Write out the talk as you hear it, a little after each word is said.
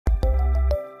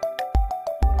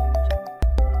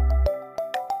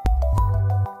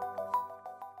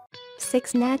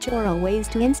6 natural ways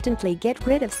to instantly get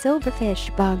rid of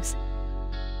silverfish bugs.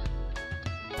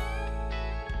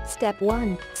 Step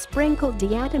 1. Sprinkle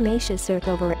diatomaceous earth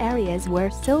over areas where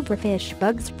silverfish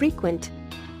bugs frequent.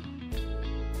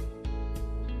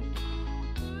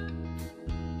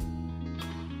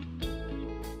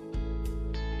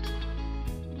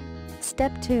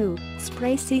 Step 2.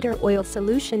 Spray cedar oil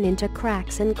solution into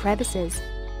cracks and crevices.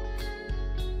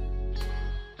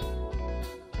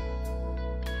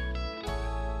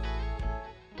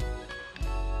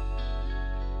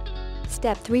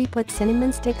 Step 3. Put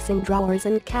cinnamon sticks in drawers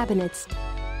and cabinets.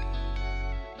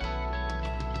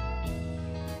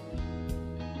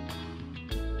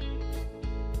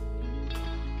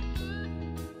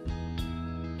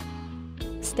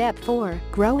 Step 4.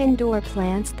 Grow indoor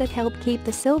plants that help keep the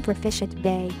silverfish at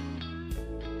bay.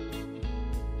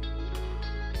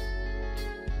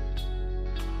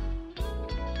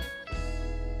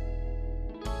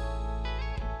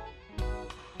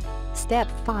 Step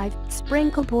 5.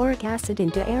 Sprinkle boric acid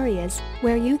into areas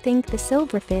where you think the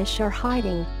silverfish are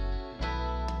hiding.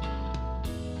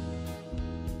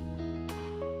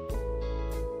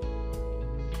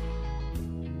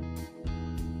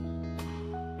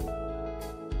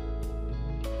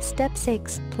 Step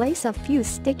 6. Place a few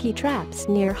sticky traps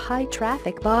near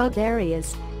high-traffic bog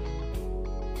areas.